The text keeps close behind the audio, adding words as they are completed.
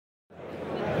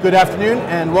Good afternoon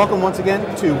and welcome once again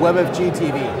to WebFG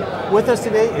TV. With us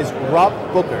today is Rob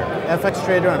Booker, FX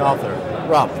trader and author.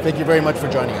 Rob, thank you very much for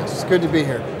joining us. It's good to be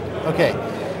here. Okay,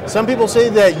 some people say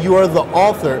that you are the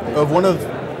author of one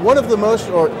of the most,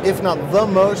 or if not the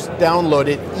most,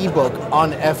 downloaded ebook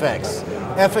on FX,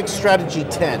 FX Strategy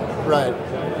 10. Right.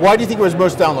 Why do you think it was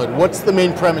most downloaded? What's the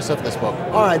main premise of this book?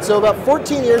 All right, so about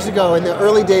 14 years ago, in the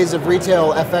early days of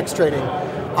retail FX trading,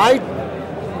 I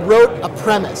wrote a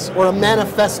premise or a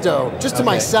manifesto just to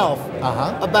myself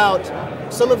about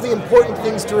some of the important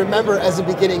things to remember as a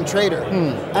beginning trader.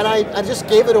 And I just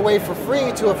gave it away for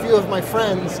free to a few of my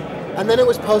friends, and then it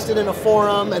was posted in a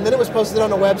forum, and then it was posted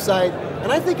on a website.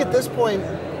 And I think at this point,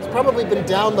 it's probably been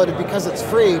downloaded because it's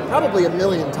free, probably 1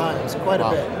 million times, quite a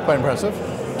bit. Quite impressive.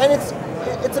 And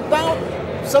it's about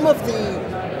some of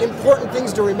the important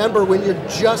things to remember when you're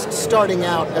just starting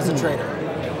out as a trader.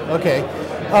 Okay.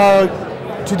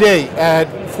 Today at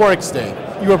Forex Day,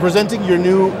 you are presenting your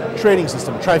new trading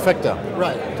system, Trifecta.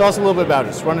 Right. Tell us a little bit about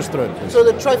it. Run us through it, please. So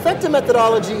the Trifecta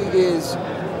methodology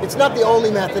it's not the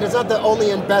only method, it's not the only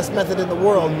and best method in the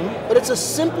world, but it's a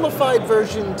simplified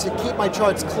version to keep my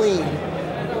charts clean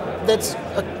that's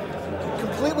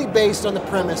completely based on the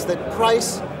premise that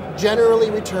price generally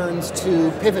returns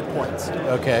to pivot points.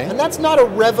 Okay. And that's not a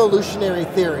revolutionary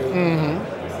theory.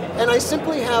 And I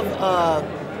simply have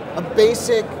a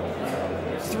basic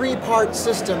 3-part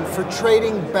system for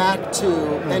trading back to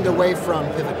and away from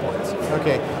pivot points.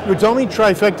 Okay. You told me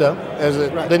Trifecta, as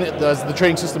the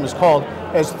trading system is called,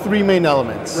 has 3 main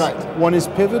elements. Right. One is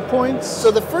pivot points.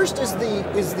 So the first is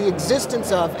the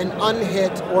existence of an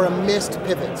unhit or a missed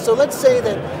pivot. So let's say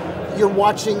that you're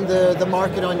watching the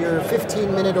market on your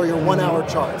 15-minute or your 1-hour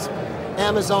charts.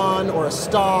 Amazon or a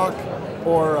stock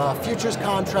or a futures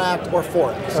contract or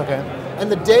Forex. Okay.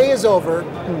 And the day is over,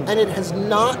 and it has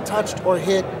not touched or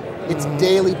hit its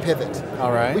daily pivot.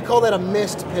 All right. We call that a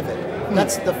missed pivot.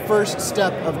 That's the first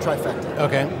step of Trifecta.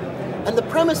 Okay. And the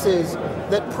premise is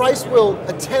that price will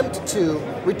attempt to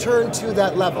return to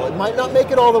that level. It might not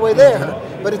make it all the way there,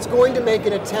 but it's going to make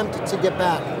an attempt to get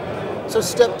back. So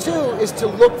step 2 is to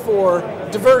look for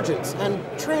divergence, and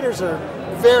traders are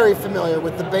very familiar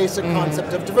with the basic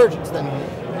concept of divergence.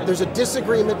 That there's a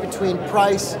disagreement between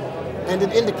price and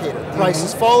an indicator. Price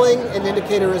is falling, an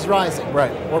indicator is rising.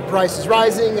 Right. Or price is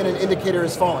rising and an indicator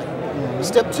is falling.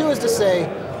 Step 2 is to say,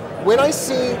 when I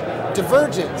see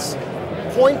divergence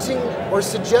pointing or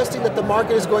suggesting that the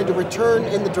market is going to return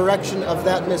in the direction of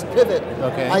that missed pivot,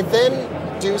 I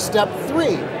then do step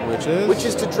 3, which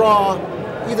is to draw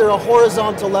either a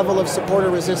horizontal level of support or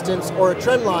resistance or a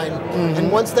trend line,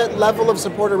 and once that level of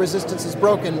support or resistance is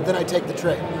broken, then I take the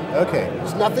trade. Okay.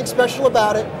 There's nothing special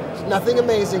about it, there's nothing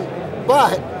amazing,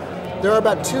 but there are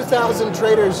about 2,000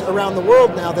 traders around the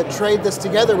world now that trade this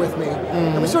together with me,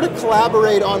 and we sort of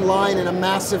collaborate online in a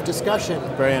massive discussion.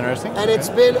 Very interesting. And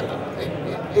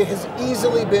it has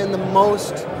easily been the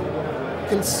most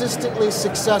consistently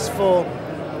successful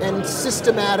and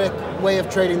systematic way of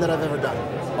trading that I've ever done.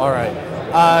 All right.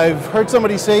 I've heard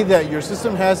somebody say that your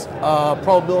system has a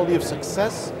probability of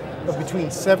success of between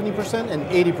 70% and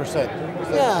 80%.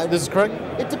 Yeah. This is correct?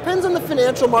 It depends on the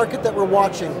financial market that we're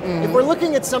watching. If we're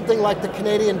looking at something like the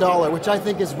Canadian dollar, which I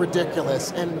think is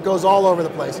ridiculous and goes all over the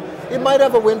place, it might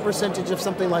have a win percentage of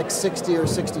something like 60 or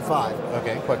 65.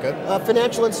 Okay, quite good. A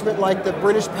financial instrument like the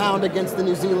British pound against the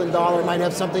New Zealand dollar might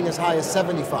have something as high as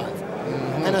 75.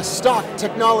 And a stock,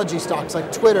 technology stocks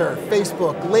like Twitter,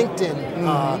 Facebook,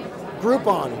 LinkedIn,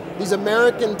 Groupon, these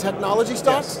American technology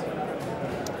stocks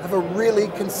have a really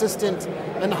consistent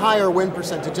and higher win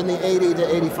percentage in the 80 to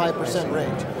 85%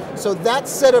 range. So that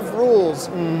set of rules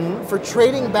for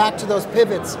trading back to those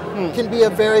pivots can be a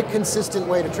very consistent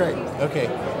way to trade. Okay.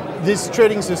 This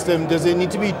trading system, does it need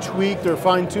to be tweaked or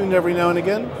fine-tuned every now and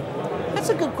again? That's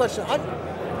a good question.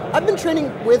 I've been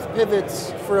trading with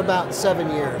pivots for about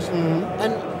 7 years.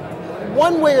 And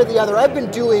one way or the other, I've been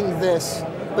doing this,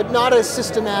 but not as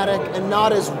systematic and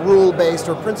not as rule-based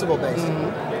or principle-based.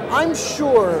 I'm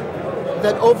sure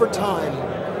that over time,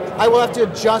 I will have to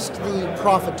adjust the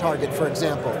profit target, for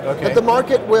example. That the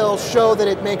market will show that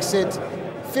it makes it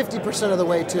 50% of the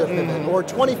way to a pivot, or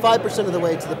 25% of the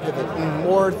way to the pivot,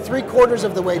 or 3/4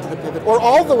 of the way to the pivot, or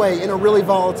all the way in a really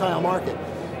volatile market.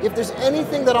 If there's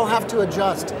anything that I'll have to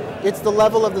adjust, it's the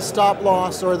level of the stop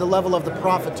loss or the level of the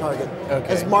profit target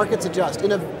as markets adjust.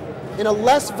 In a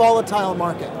less volatile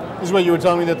market. This is what you were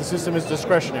telling me, that the system is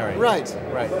discretionary. Right.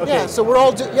 Right. Okay. Yeah, so we're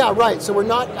all, right. So we're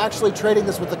not actually trading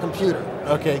this with the computer.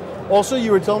 Okay. Also,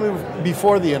 you were telling me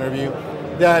before the interview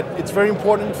that it's very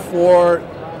important for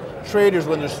traders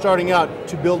when they're starting out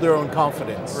to build their own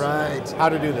confidence? Right. How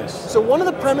to do this? So one of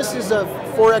the premises of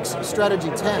Forex Strategy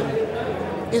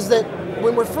 10 is that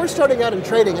when we're first starting out in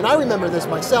trading, and I remember this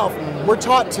myself, we're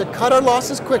taught to cut our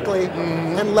losses quickly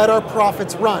and let our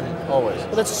profits run. Always.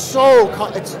 But it's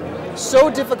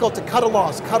so difficult to cut a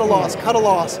loss,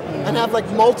 and have like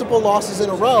multiple losses in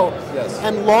a row, Yes.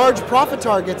 and large profit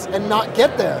targets and not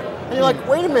get there. And you're like,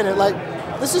 wait a minute, like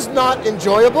this is not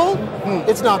enjoyable,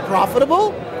 it's not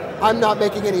profitable, I'm not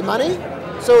making any money.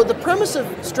 So the premise of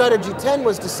Strategy 10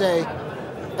 was to say,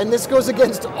 and this goes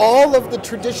against all of the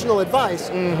traditional advice,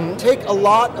 take a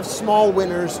lot of small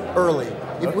winners early.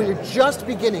 When you're just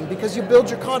beginning, because you build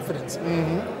your confidence,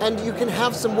 and you can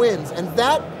have some wins. And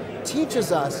that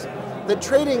teaches us that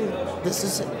trading, this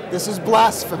is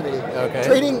blasphemy. Okay.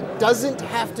 Trading doesn't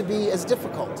have to be as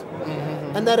difficult.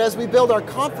 And that as we build our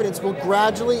confidence, we'll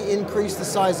gradually increase the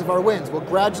size of our wins. We'll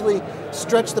gradually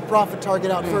stretch the profit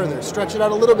target out further, stretch it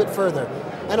out a little bit further.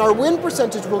 And our win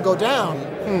percentage will go down,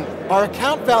 our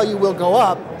account value will go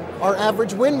up, our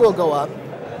average win will go up,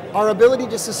 our ability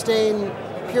to sustain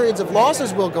periods of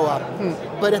losses will go up.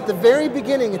 But at the very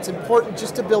beginning, it's important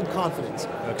just to build confidence,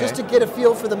 just to get a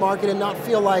feel for the market and not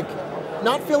feel like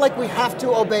we have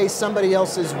to obey somebody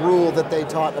else's rule that they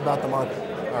taught about the market.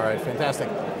 All right, fantastic.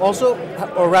 Also,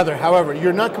 or rather, however,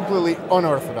 you're not completely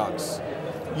unorthodox.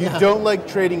 You don't like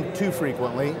trading too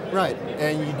frequently. Right.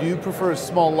 And you do prefer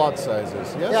small lot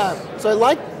sizes, yes? Yeah, so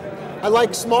I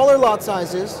like smaller lot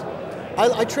sizes.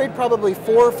 I trade probably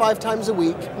 4 or 5 times a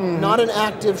week, not an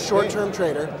active short-term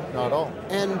trader. Not at all.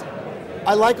 And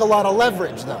I like a lot of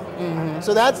leverage though.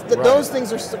 So those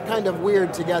things are kind of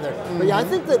weird together. But yeah, I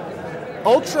think that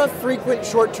ultra-frequent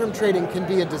short-term trading can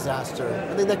be a disaster.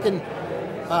 I think that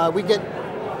can, we get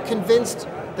convinced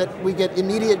that we get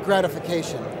immediate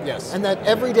gratification. Yes. And that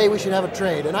every day we should have a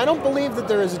trade. And I don't believe that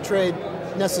there is a trade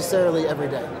necessarily every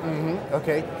day.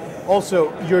 Okay.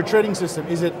 Also, your trading system,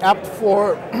 is it apt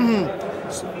for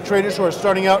traders who are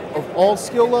starting out of all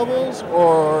skill levels,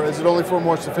 or is it only for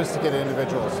more sophisticated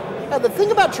individuals? Yeah, the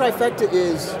thing about Trifecta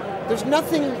is there's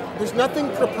nothing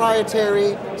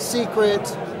proprietary,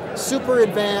 secret, super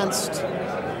advanced,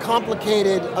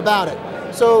 complicated about it.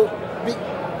 So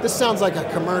this sounds like a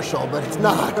commercial, but it's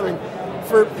not. I mean,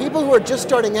 for people who are just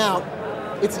starting out,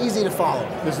 it's easy to follow.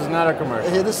 This is not a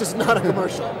commercial. This is not a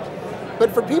commercial.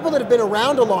 But for people that have been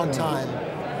around a long time,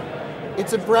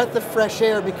 it's a breath of fresh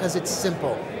air because it's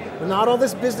simple. Not all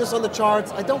this business on the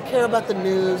charts. I don't care about the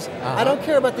news. I don't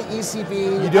care about the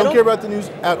ECB. You don't care about the news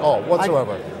at all,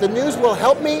 whatsoever? The news will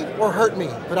help me or hurt me,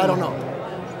 but I don't know.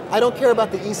 I don't care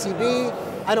about the ECB.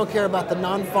 I don't care about the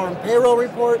non-farm payroll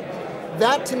report.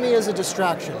 That to me is a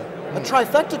distraction. A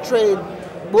Trifecta trade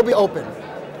will be open.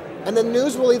 And the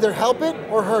news will either help it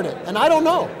or hurt it. And I don't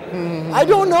know. I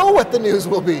don't know what the news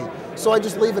will be. So I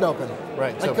just leave it open.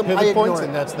 Right, so pivot points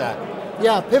and that's that.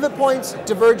 Yeah, pivot points,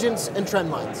 divergence, and trend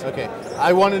lines. Okay,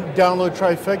 I want to download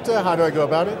Trifecta. How do I go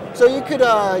about it? So you could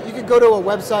go to a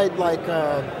website like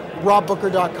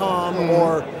robbooker.com,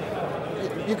 or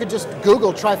you could just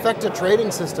Google Trifecta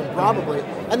trading system probably.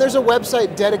 And there's a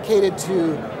website dedicated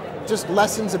to just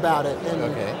lessons about it.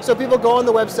 And so people go on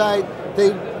the website,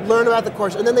 they learn about the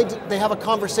course, and then they have a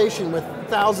conversation with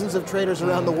thousands of traders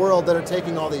around the world that are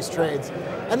taking all these trades.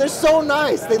 And they're so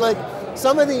nice. They like,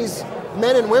 some of these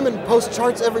men and women post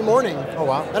charts every morning. Oh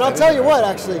wow. And I'll tell you what,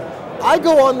 actually, I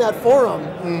go on that forum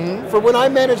for when I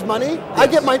manage money, I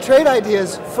get my trade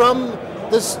ideas from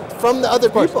the other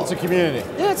people. It's a community.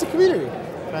 Yeah, it's a community.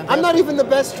 Fantastic. I'm not even the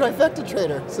best Trifecta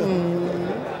trader. So.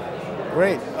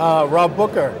 Great. Rob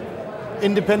Booker,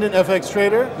 independent FX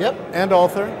trader and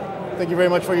author. Thank you very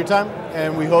much for your time,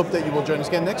 and we hope that you will join us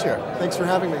again next year. Thanks for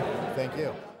having me. Thank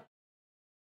you.